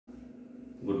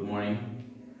Good morning.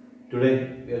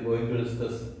 Today we are going to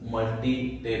discuss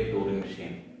multi-tape touring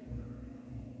machine.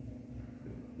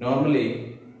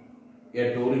 Normally,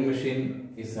 a touring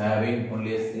machine is having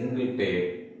only a single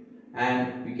tape,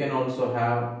 and we can also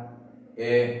have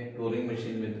a touring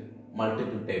machine with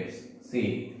multiple tapes.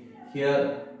 See,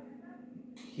 here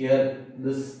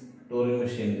this touring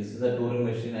machine, this is a touring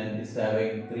machine and it is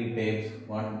having 3 tapes,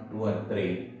 1, 2 and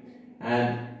 3,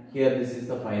 and here this is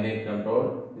the finite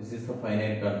control, this is the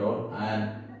finite control, and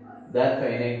that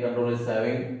finite control is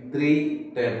having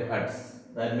 3 tape heads.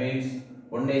 That means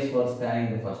one is for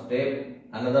scanning the first tape,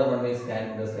 another one is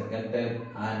scanning the second tape,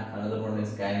 and another one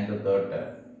is scanning the third tape.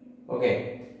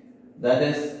 Okay, that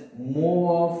is move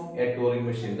of a touring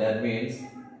machine. That means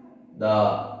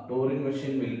the touring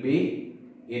machine will be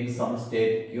in some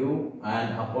state Q,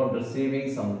 and upon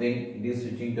receiving something it is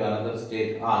switching to another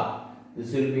state R.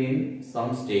 This will be in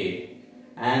some state,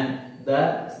 and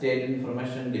that state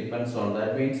information depends on,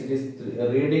 that means it is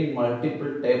reading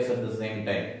multiple tapes at the same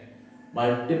time.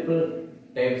 Multiple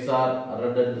tapes are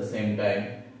read at the same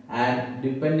time, and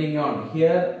depending on,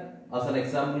 here as an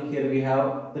example, here we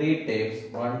have 3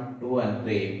 tapes, 1, 2 and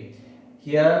 3.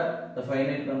 Here the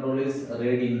finite control is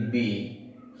reading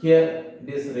B, here it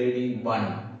is reading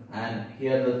 1, and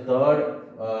here the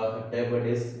third table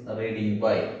is reading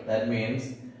Y. That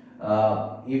means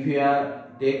if you are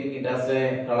taking it as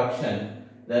a collection,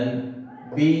 then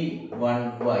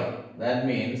B1Y. That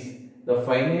means the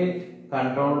finite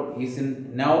control is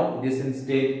in, now it is in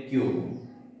state Q.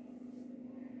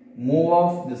 Move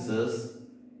of this is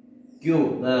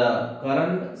Q. The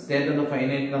current state of the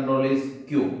finite control is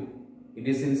Q. It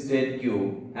is in state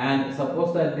Q, and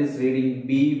suppose that it is reading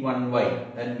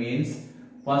B1Y. That means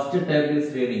first tab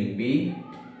is reading B,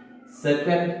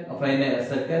 second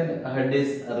head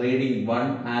is reading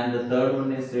 1, and the third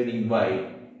one is reading Y.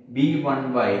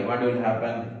 B1Y, what will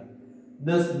happen?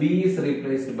 This B is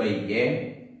replaced by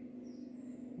A,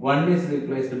 1 is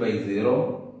replaced by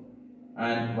 0,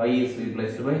 and Y is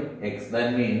replaced by X.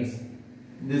 That means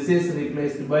this is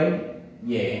replaced by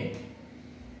A,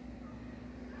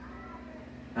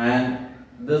 and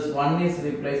this 1 is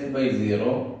replaced by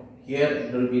 0. Here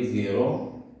it will be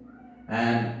 0,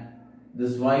 and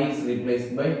this Y is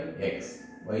replaced by X.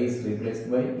 Y is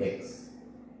replaced by X.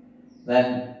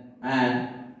 Then, and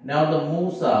now the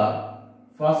moves are,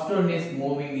 first one is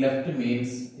moving left,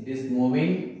 means it is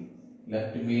moving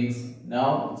left, means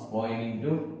now it's pointing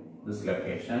to this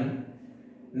location.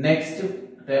 Next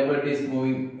table is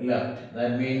moving left.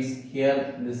 That means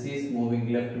here this is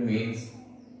moving left, means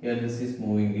here this is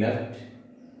moving left,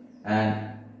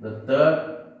 and the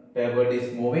third table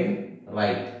is moving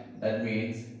right. That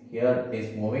means here it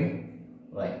is moving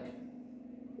right.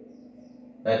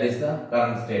 That is the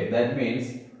current state. That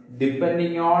means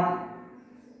depending on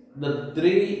the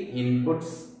 3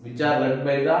 inputs which are read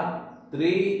by the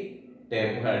 3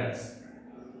 tape heads,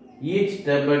 each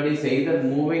tape head is either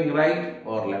moving right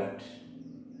or left.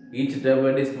 Each tape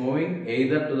head is moving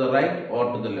either to the right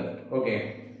or to the left.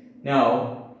 Okay.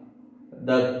 Now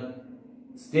the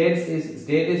state is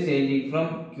changing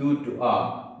from Q to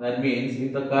R. That means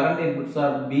if the current inputs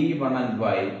are B1 and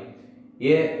Y,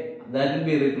 A, that will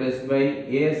be replaced by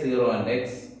A0 and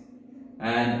X,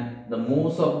 and the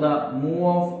move of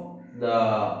the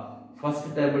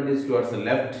first table is towards the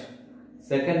left,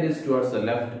 second is towards the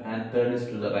left, and third is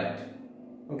to the right.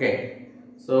 Okay,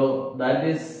 so that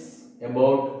is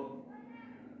about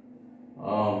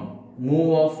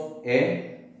move of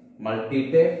a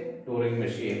multi-tape touring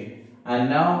machine.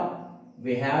 And now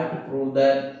we have to prove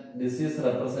that this is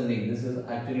representing, this is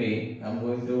actually, I am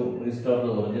going to restore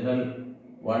the original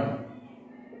one.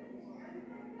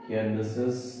 Here this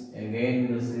is,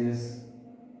 again this is,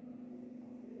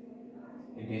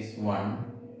 it is 1,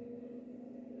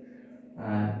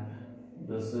 and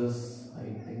this is,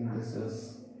 I think this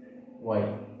is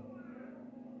Y,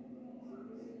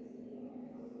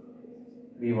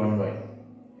 B1Y.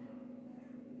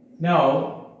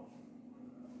 Now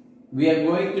we are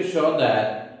going to show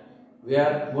that, we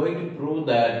are going to prove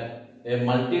that a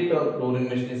multi-tape touring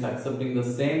machine is accepting the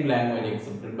same language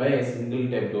accepted by a single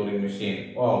tape touring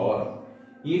machine. Or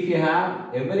if you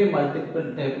have every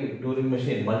multiple tape touring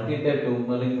machine, multi-tape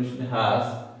touring machine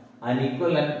has an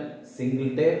equivalent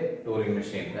single tape touring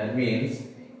machine. That means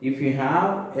if you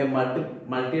have a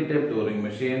multi-tape touring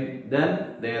machine,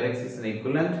 then there exists an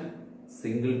equivalent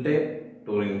single tape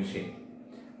touring machine.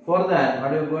 For that,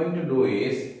 what we are going to do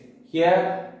is,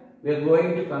 here we are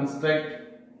going to construct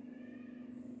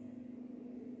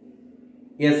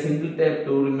a single tape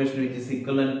touring machine which is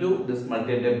equivalent to this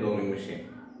multi-tape touring machine.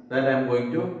 That I am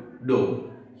going to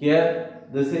do. Here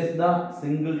this is the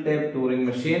single tape Turing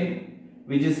machine,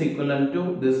 which is equivalent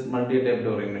to this multi-tape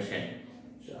Turing machine.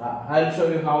 I'll show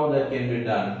you how that can be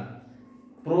done.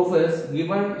 Proof is,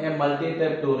 given a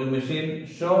multi-tape Turing machine,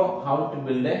 show how to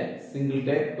build a single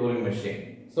tape Turing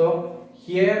machine. So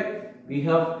here we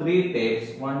have 3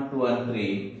 tapes, 1, 2 and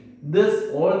 3.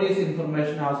 All this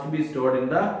information has to be stored in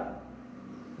the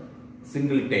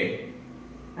single tape.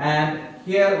 And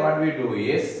here what we do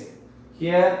is,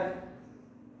 here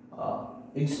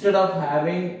instead of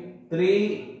having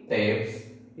 3 tapes,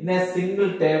 in a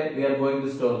single tape we are going to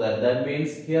store that. That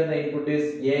means here the input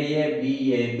is AA,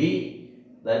 BAB.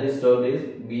 That is stored is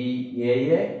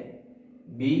BAA,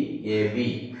 BAB.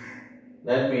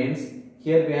 That means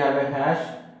here we have a hash,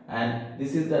 and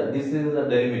this is the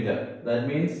delimiter. That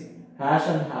means hash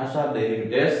and hash are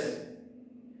delimiters.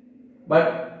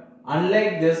 But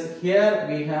unlike this, here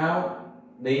we have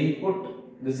the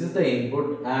input. This is the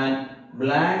input, and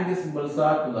blank symbols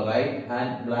are to the right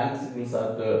and blank symbols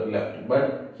are to the left.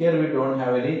 But here we don't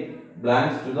have any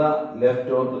blanks to the left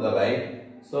or to the right.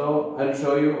 So I'll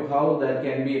show you how that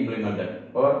can be implemented,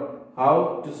 or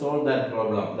how to solve that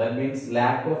problem. That means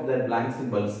lack of that blank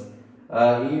symbols.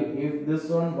 If this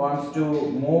one wants to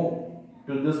move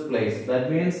to this place,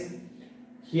 that means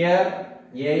here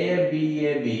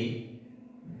AABAB,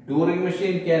 Turing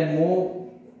machine can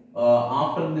move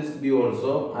after this B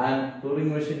also, and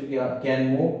Turing machine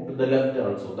can move to the left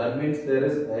also. That means there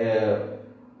is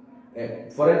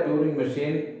for a Turing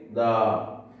machine,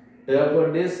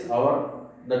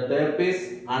 the tape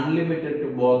is unlimited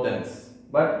to both ends,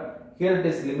 but here it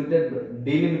is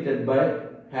delimited by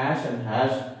hash and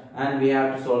hash, and we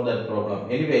have to solve that problem.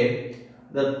 Anyway,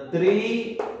 the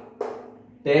 3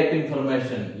 tape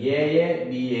information AA,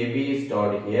 BAB is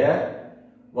stored here,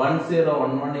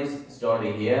 1011 is stored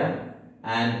here,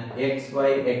 and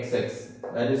XY,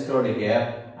 XX, that is stored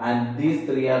here, and these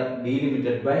 3 are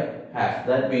delimited by hash.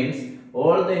 That means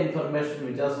all the information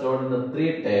which are stored in the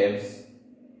 3 tapes,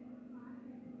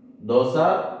 those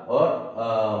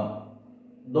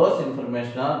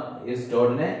information is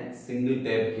stored in a single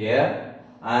tape here,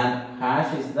 and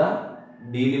hash is the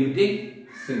delimiting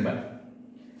symbol.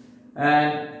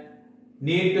 And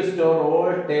need to store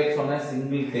all tapes on a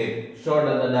single tape showed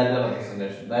as the data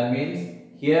representation. That means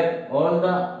here all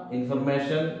the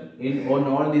information on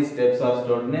all these tapes are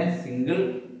stored in a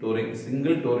single Turing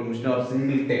machine or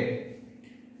single tape.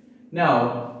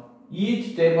 Now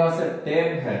each tape has a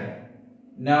tape head.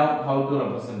 Now how to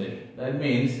represent it? That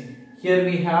means here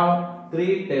we have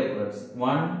 3 tape heads,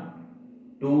 1,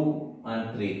 2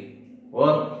 and 3,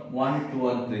 or 1, 2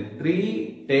 and 3.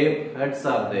 3 tape heads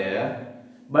are there,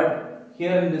 but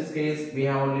here in this case we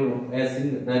have only a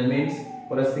single. That means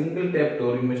for a single tape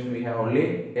Turing machine we have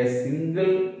only a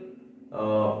single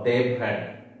tape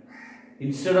head.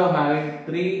 Instead of having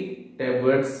 3 tape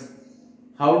heads,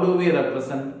 how do we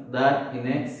represent that in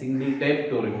a single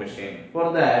tape Turing machine?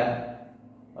 For that,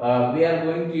 we are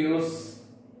going to use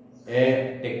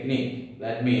a technique.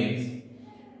 That means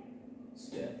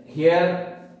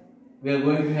here we are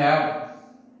going to have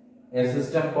a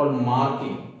system called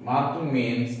marking. Marking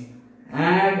means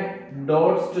add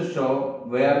dots to show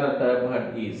where the tape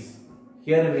head is.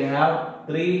 Here we have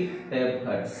 3 tape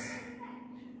heads,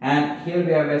 and here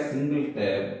we have a single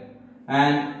tape,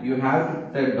 and you have to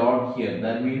put a dot here.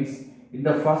 That means in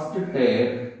the first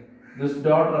tape, this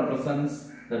dot represents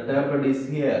the tape head is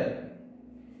here.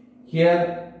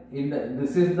 Here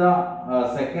this is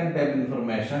the second tape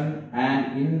information,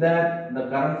 and in that the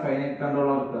current finite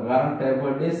controller, the current tape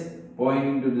head is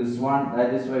pointing to this one.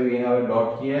 That is why we have a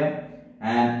dot here.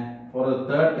 And for the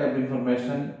third tape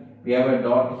information, we have a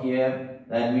dot here.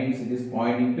 That means it is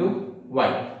pointing to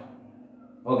Y.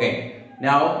 Okay.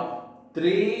 Now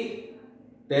 3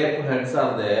 tape heads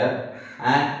are there,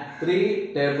 and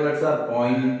 3 tape heads are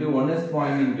pointing to, one is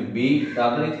pointing to B, the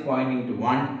other is pointing to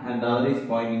 1, and the other is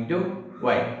pointing to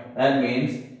Y. That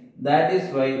means that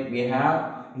is why we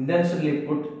have intentionally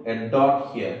put a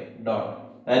dot here.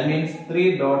 Dot. That means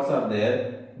 3 dots are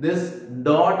there. These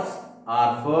dots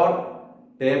are for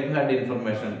tape head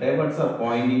information. Tape heads are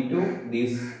pointing to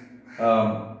these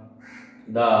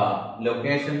the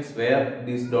locations where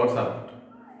these dots are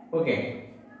put. Okay.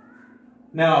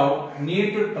 Now,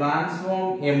 need to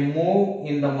transform a move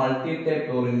in the multi-tape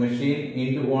Turing machine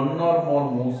into one or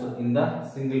more moves in the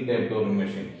single tape Turing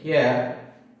machine. Here,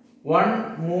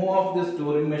 one move of this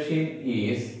Turing machine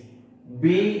is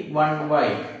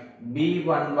B1Y.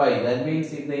 B1Y. That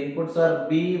means if the inputs are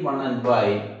B1 and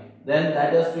Y, then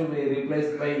that has to be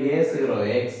replaced by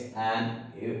A0X, and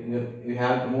you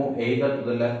have to move either to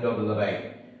the left or to the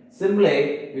right.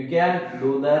 Simply, you can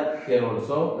do that here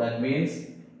also. That means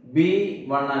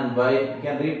B1 and Y, you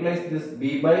can replace this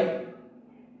B by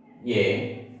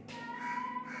A,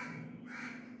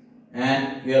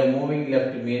 and you are moving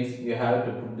left means you have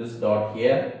to put this dot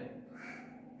here.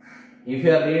 If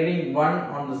you are reading 1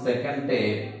 on the second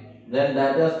tape, then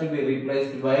that has to be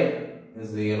replaced by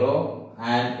 0,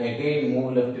 and again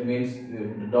move left means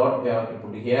the dot you have to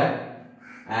put here,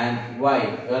 and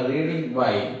Y, you are reading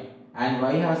Y, and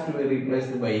Y has to be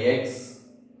replaced by X.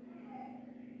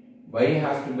 Y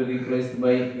has to be replaced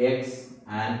by X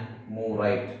and move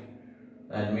right.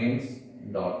 That means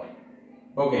dot.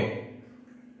 Okay.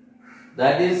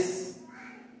 That is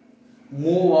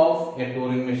move of a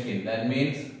Turing machine. That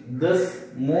means this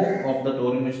move of the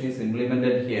Turing machine is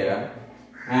implemented here,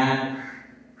 and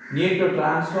need to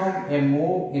transform a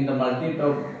move in the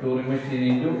multi-tape Turing machine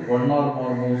into one or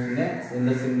more moves in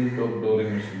the single-tape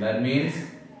Turing machine. That means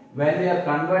when we are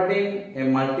converting a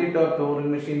multi-tape Turing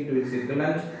machine to its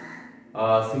equivalent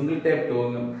single-tape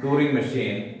Turing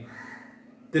machine,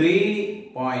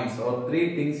 3 points or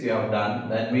 3 things you have done.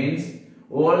 That means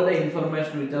all the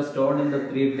information which are stored in the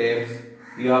 3 tapes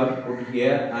you have to put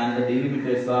here, and the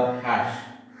delimiters are hash.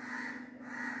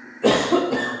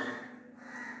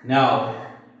 Now,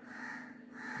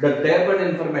 the tapered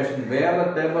information, where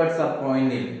the tapers are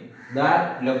pointing,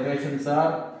 that locations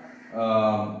are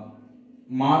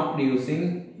marked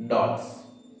using dots,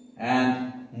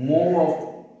 and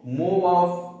move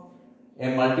of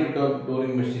a multi-tape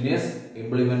Turing machine is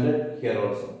implemented here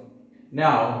also.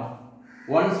 Now,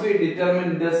 once we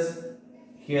determine this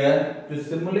here, to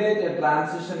simulate a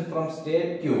transition from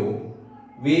state Q,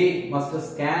 we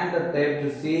must scan the tape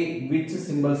to see which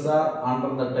symbols are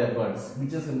under the tapers.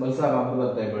 Which symbols are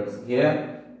under the tapers?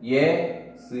 Here,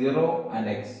 A, 0 and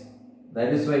X.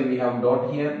 That is why we have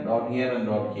dot here and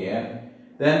dot here.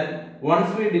 Then,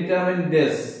 once we determine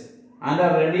this and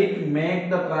are ready to make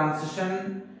the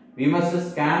transition, we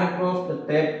must scan across the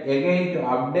tape again to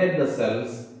update the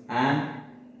cells and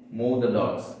move the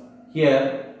dots.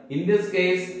 Here, in this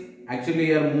case, actually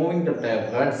you are moving the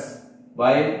tapers,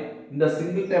 while in the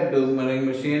single tape Turing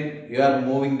machine, you are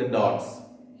moving the dots.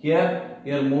 Here,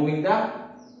 you are moving the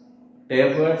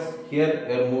tapers. Here,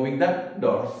 you are moving the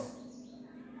dots.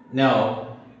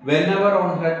 Now, whenever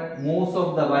one head moves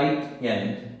of the right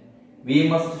end, we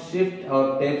must shift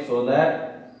our tape so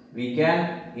that we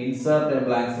can insert a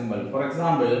blank symbol. For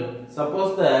example,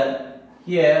 suppose that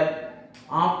here,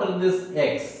 after this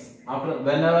X,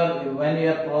 when you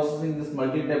are processing this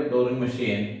multi-tape Turing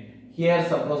machine, here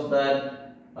suppose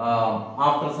that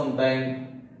after some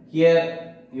time,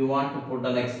 here you want to put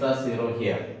an extra 0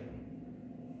 here.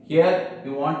 Here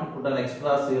you want to put an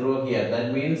extra 0 here.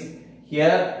 That means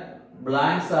here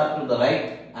blanks are to the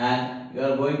right, and you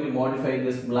are going to modify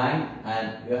this blank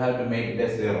and you have to make it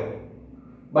a 0.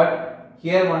 But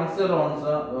here 1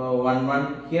 0 1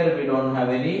 1, here we don't have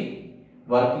any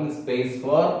working space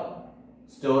for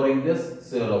storing this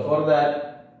 0. For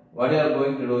that, what you are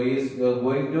going to do is you are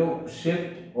going to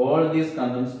shift all these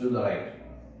contents to the right.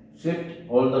 Shift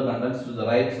all the contents to the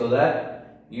right so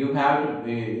that you have to,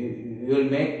 you will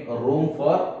make a room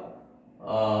for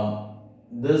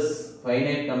this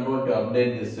finite control to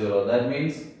update this 0. That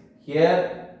means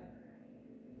here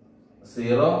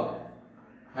 0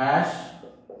 hash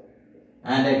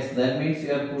and X. That means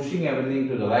you are pushing everything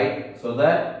to the right so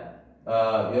that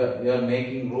you are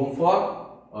making room for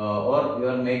or you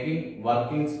are making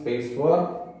working space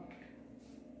for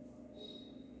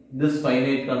this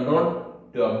finite control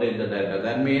to update the data.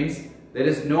 That means there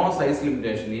is no size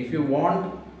limitation. If you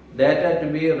want data to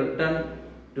be written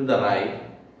to the right,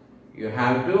 you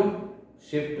have to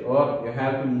shift or you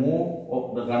have to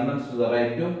move the contents to the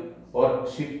right to, or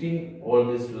shifting all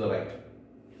this to the right.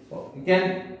 You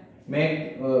can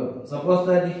make, suppose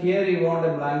that here you want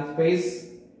a blank space.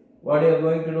 What you are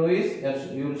going to do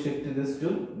is you will shift this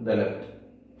to the left,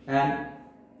 and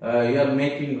you are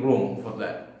making room for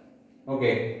that.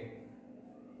 Okay.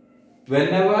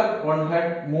 Whenever one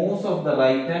head moves of the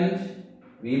right end,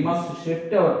 we must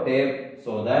shift our tape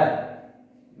so that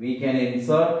we can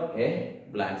insert a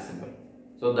blank symbol.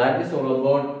 So that is all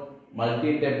about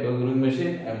multi-tape Turing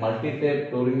machine. A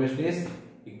multi-tape Turing machine is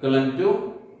equivalent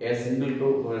to a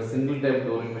single-tape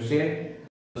Turing machine.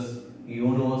 This is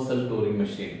universal Turing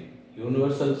machine.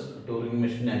 Universal Turing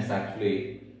machine is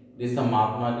actually this is the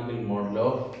mathematical model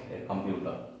of a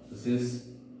computer. This is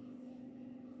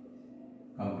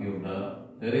computer.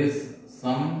 There is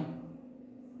some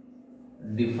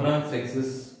difference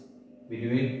exists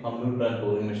between computer and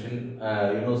Turing machine,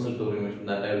 universal Turing machine,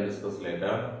 that I will discuss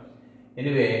later.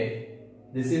 Anyway,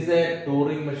 this is a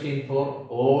Turing machine for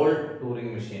all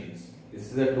Turing machines.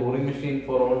 This is a Turing machine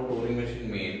for all Turing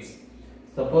machine means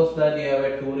suppose that you have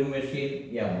a Turing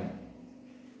machine M.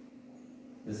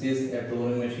 This is a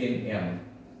Turing machine M,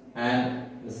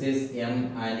 and this is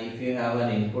M, and if you have an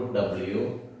input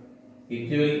W, it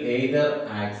will either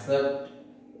accept,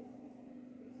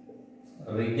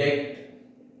 reject,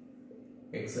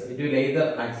 it will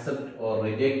either accept or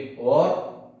reject,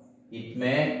 or it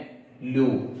may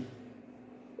loop.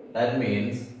 That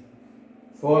means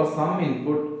for some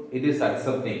input it is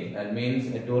accepting, that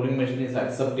means a Turing machine is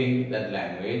accepting that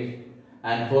language,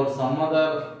 and for some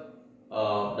other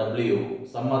W,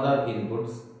 some other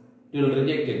inputs, it will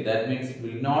reject it, that means it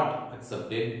will not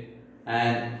accept it,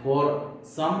 and for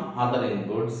some other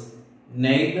inputs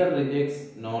neither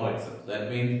rejects nor accepts, that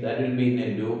means that will be in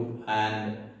a loop,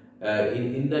 and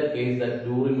in that case that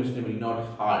Turing machine will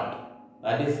not halt.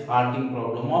 That is halting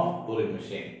problem of Turing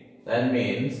machine. That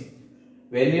means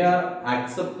when you are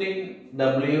accepting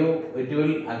W, it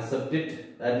will accept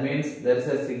it, that means there is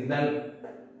a signal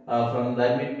from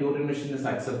that, means Turing machine is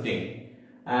accepting,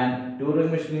 and Turing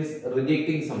machine is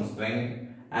rejecting some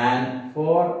string, and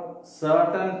for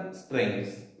certain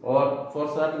strings or for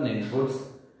certain inputs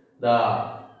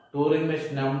the Turing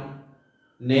machine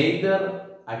neither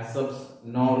accepts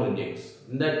nor rejects.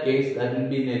 In that case that will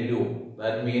be in a loop,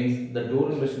 that means the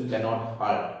Turing machine cannot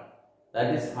halt.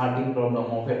 That is halting problem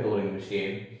of a Turing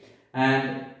machine.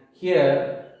 And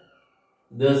here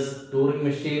this Turing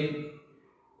machine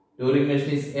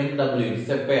is MW, it's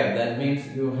a pair, that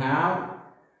means you have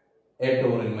a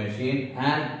Turing machine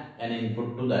and an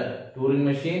input to that Turing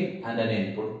machine and an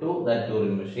input to that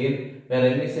Turing machine, where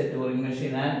M is a Turing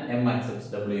machine and M accepts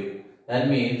W. That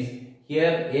means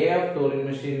here A of Turing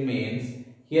machine means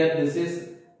here this is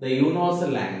the universal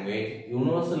language.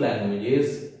 Universal language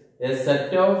is a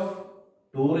set of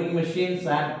Turing machines,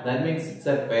 and that means it's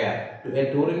a pair. A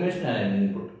Turing machine and an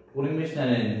input. Turing machine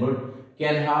and an input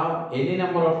can have any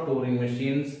number of Turing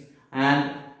machines,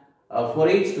 and for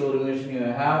each Turing machine you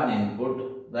have an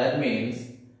input. That means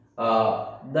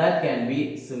that can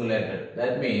be simulated.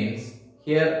 That means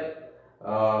here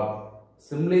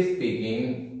simply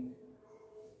speaking,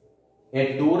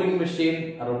 a Turing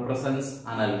machine represents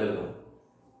an algorithm.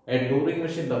 A Turing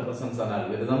machine represents an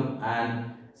algorithm,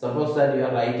 and suppose that you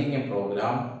are writing a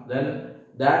program, then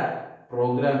that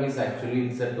program is actually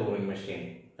it's a Turing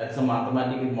machine. That's a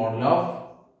mathematical model of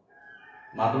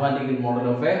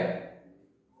a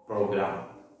program.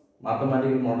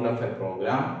 Mathematical model of a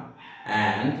program,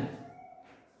 and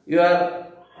you are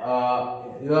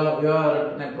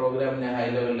written a program in a high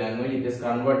level language. It is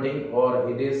converting or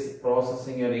it is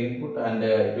processing your input, and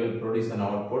it will produce an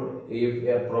output. If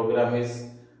a program is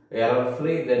error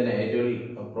free, then it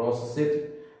will process it.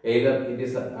 Either it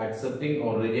is accepting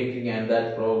or rejecting, and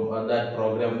that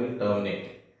program will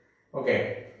terminate.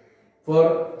 Okay.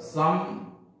 For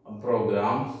some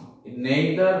programs, it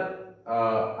neither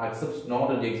accepts nor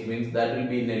rejects, means that will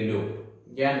be in a loop.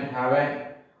 You can have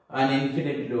an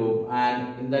infinite loop,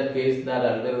 and in that case that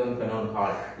algorithm cannot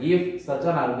halt. If such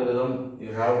an algorithm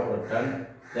you have written,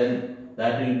 then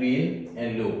that will be in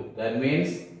a loop. That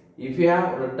means if you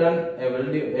have written a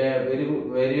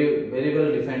very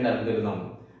well defined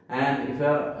algorithm, and if you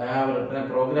have written a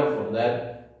program for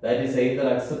that, that is either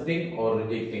accepting or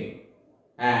rejecting,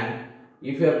 and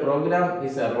if your program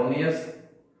is erroneous,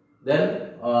 then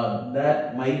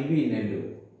that might be in a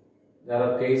loop. There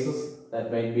are cases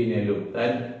that might be in a loop.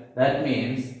 That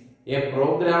means a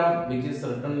program which is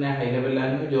written in a high level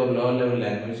language or low level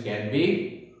language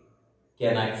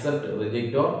can accept,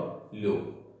 reject, or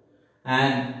loop.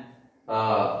 And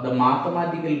the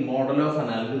mathematical model of an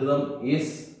algorithm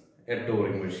is a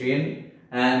Turing machine,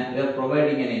 and we are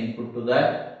providing an input to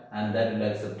that, and that will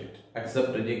accept it.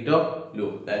 Accept, reject, or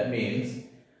loop. That means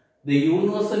the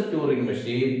universal Turing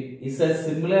machine is a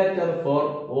simulator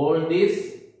for all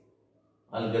these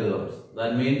algorithms.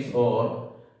 That means,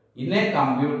 or in a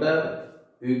computer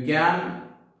you can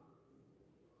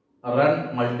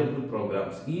run multiple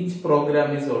programs. Each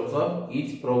program is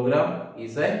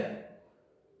a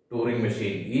Turing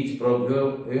machine. Each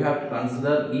program, you have to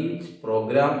consider each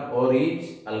program or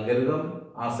each algorithm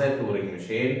as a Turing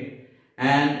machine,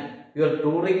 and your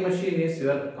Turing machine is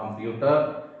your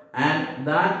computer, and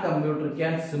that computer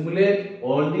can simulate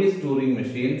all these Turing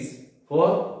machines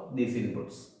for these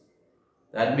inputs.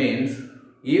 That means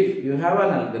if you have an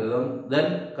algorithm,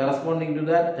 then corresponding to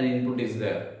that an input is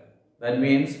there. That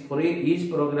means for each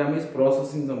program is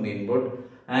processing some input,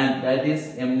 and that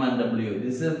is M and W.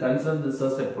 This is considered this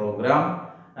as a program,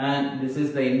 and this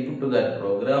is the input to that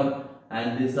program,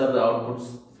 and these are the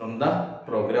outputs from the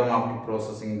program after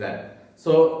processing that.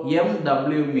 So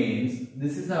MW means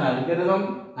this is an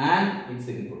algorithm and its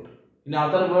input. In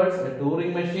other words, a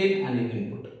Turing machine and an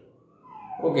input.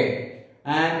 Okay,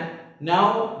 and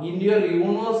now in your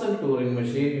universal Turing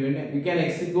machine, you can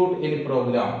execute any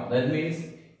program. That means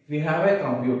if you have a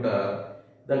computer,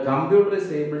 the computer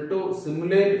is able to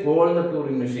simulate all the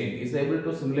Turing machine. Is able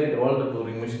to simulate all the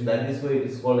Turing machine. That is why it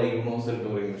is called a universal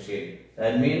Turing machine.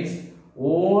 That means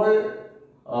all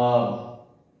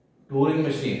Turing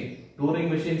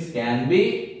machines can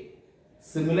be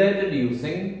simulated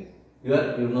using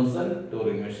your universal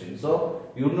Turing machine. So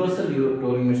universal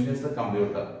Turing machine is the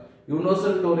computer.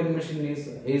 Universal Turing machine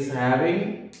is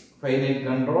having finite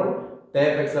control,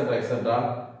 tape, etc.,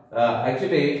 etc.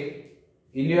 Actually,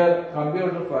 in your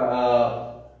computer,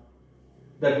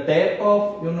 the tape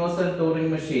of universal Turing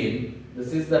machine,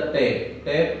 this is the tape.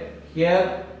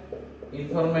 Here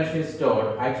information is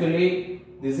stored. Actually,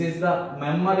 this is the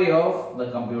memory of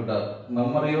the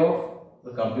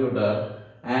computer.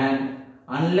 And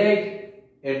unlike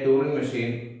a Turing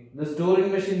machine, this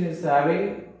Turing machine is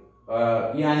having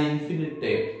an infinite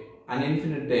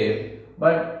tape.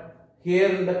 But here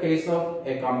in the case of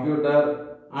a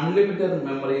computer, unlimited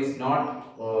memory is not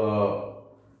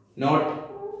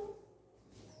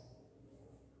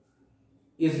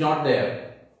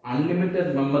there.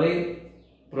 Unlimited memory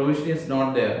provision is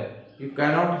not there. You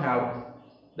cannot have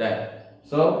that.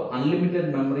 So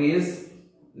unlimited memory is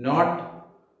not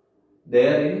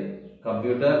there in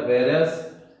computer, whereas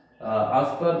as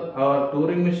per our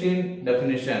Turing machine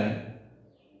definition,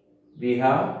 we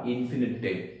have infinite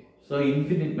tape. So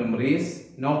infinite memory is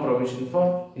no provision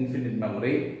for infinite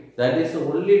memory. That is the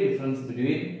only difference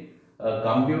between a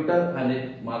computer and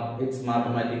its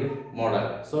mathematical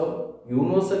model. So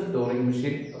universal Turing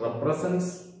machine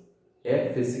represents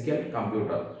a physical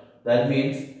computer. That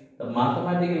means the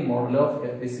mathematical model of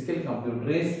a physical computer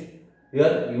is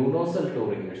your universal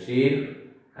Turing machine.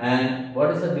 And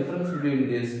what is the difference between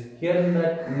this? Here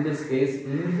in this case,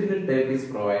 infinite tape is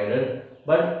provided,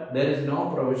 but there is no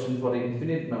provision for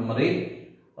infinite memory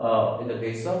in the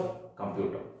case of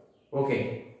computer.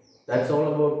 Okay, that's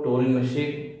all about Turing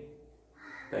machine.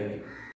 Thank you.